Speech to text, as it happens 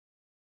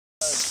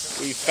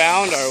We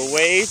found our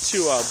way to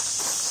a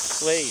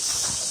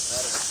place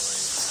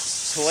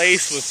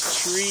with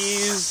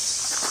trees,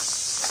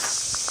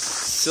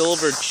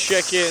 silver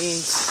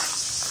chickens.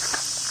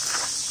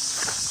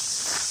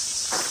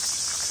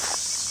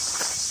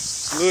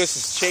 Lewis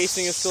is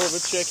chasing a silver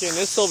chicken.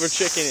 This silver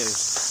chicken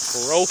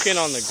is broken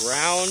on the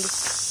ground.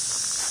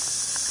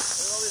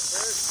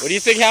 What do you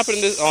think happened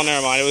in this? Oh,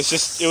 never mind. It was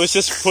just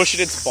pushing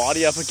its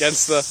body up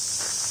against the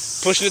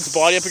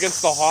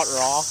hot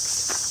rocks.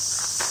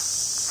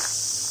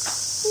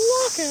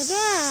 Look at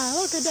that!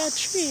 Look at that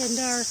tree in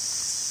there.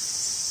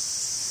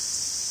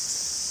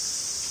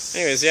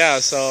 Anyways,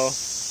 yeah. So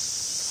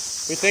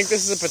we think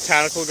this is a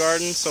botanical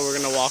garden, so we're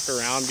gonna walk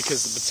around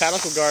because the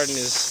botanical garden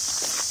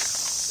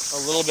is a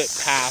little bit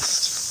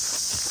past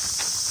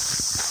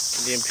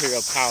the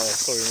Imperial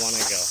Palace where we want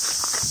to go.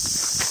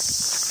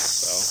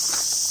 So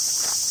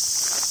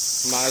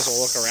might as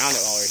well look around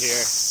it while we're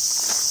here.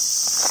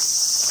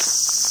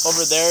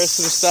 Over there is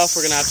some stuff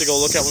we're going to have to go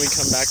look at when we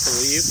come back to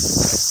leave.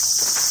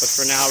 But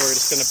for now, we're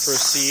just going to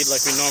proceed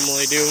like we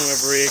normally do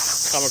whenever we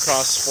come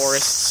across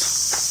forests.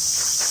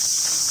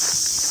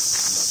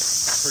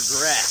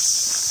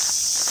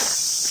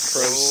 Progress.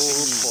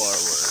 Proceed.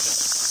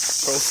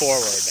 Pro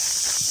forward.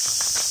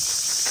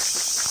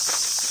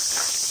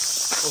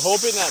 We're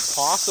hoping that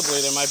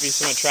possibly there might be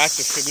some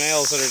attractive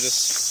females that are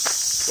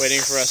just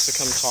waiting for us to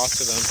come talk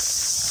to them.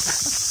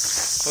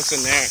 What's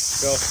in there?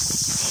 Go.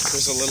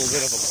 There's a little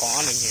bit of a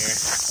pond in here.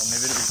 Oh,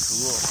 maybe it'll be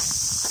cool.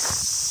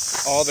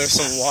 Oh, there's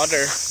some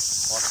water.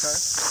 Water?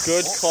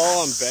 Good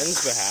call on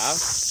Ben's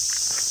behalf.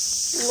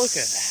 Look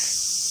at that.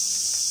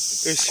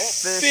 There's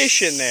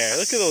fish in there.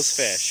 Look at those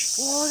fish.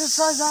 Oh, look at the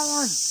size of that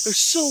one. They're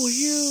so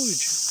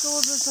huge. Oh,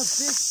 there's a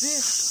big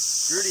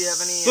fish. Drew, do you have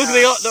any... Look,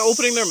 they're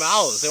opening their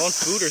mouths. They want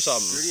food or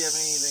something. Drew, do you have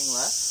anything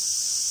left?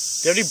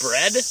 Do you have any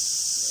bread?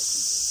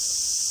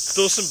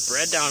 Throw some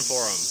bread down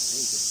for them.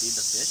 You can feed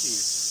the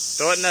fishies.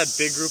 Throw it in that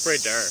big group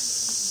right there.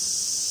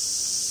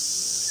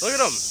 Look at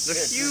them.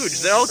 They're huge.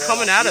 They're all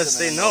coming at us.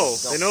 They know.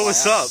 They know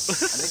what's up. I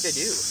think they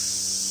do.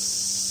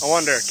 I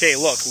wonder. Okay,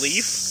 look.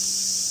 Leaf.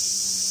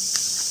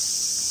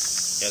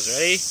 You guys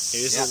ready?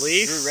 Here's the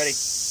leaf. Drew, ready.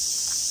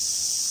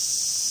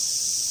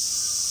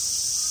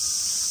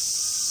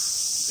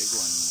 Big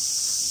one.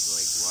 He's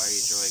like, why are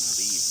you throwing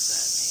leaves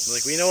at me?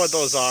 Like, we know what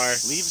those are.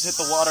 Leaves hit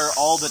the water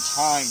all the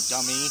time,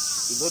 dummy.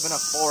 We live in a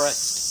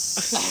forest.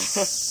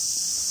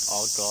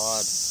 Oh,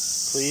 God.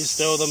 Please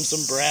throw them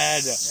some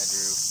bread. Yeah,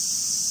 Drew.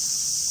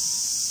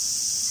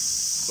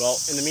 Well,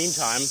 in the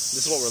meantime,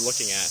 this is what we're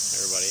looking at,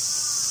 everybody.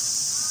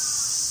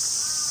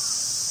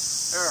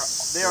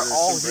 They are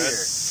all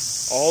here.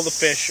 All the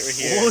fish are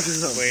here,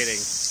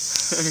 waiting.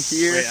 I'm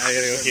here. Wait, I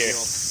gotta go here.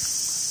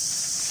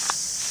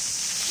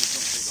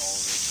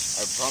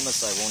 I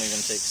promise I won't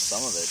even take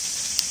some of it.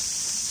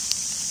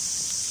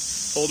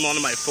 Holding on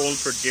to my phone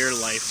for dear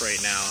life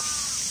right now.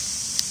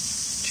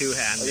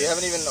 Two-handed. Oh, you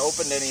haven't even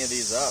opened any of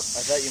these up.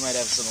 I thought you might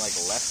have some like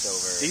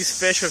leftover. These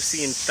fish have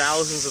seen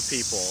thousands of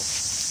people.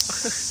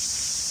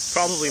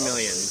 Probably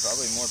millions.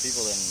 Probably more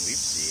people than we've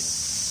seen.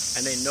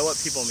 And they know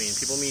what people mean.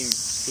 People mean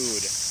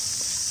food.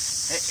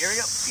 Hey, here we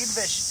go. Feed the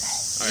fish.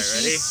 Alright,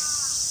 ready?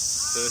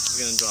 So this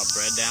is gonna drop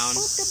bread down.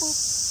 Look at them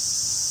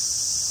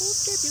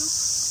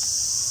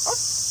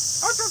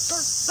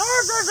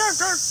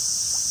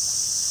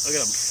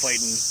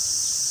fighting.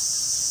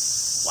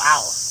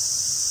 Wow.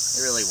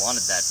 They really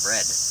wanted that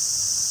bread.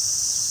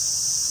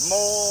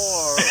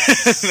 More.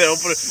 They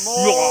open it.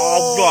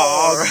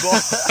 More.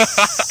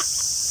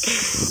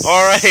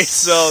 Alright,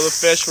 so the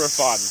fish were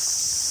fun.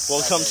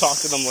 We'll come talk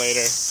to them later.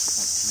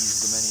 Won't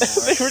tease them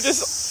anymore. They were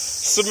just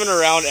swimming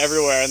around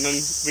everywhere, and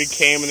then we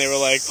came and they were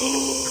like,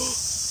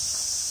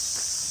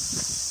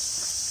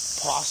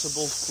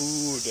 possible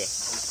food.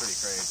 That's pretty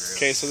crazy.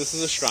 Okay, so this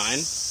is a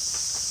shrine.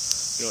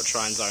 You know what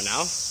shrines are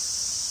now?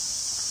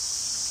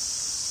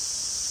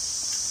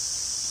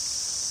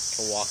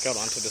 We'll walk out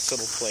onto this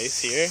little place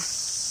here.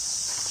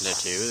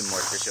 The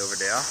more fish over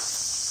there.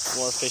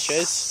 More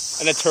fishes.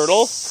 And a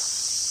turtle.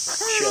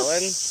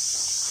 Chilling.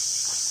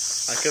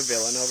 Like a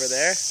villain over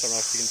there. Don't know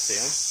if you can see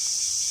him.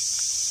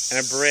 And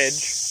a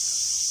bridge.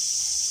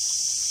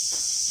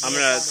 I'm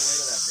gonna...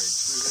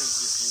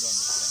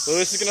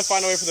 Lewis is gonna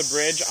find a way for the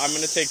bridge. I'm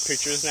gonna take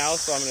pictures now,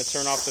 so I'm gonna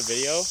turn off the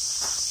video.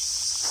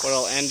 But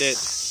I'll end it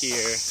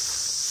here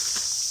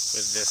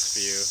with this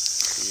view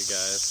for you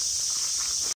guys.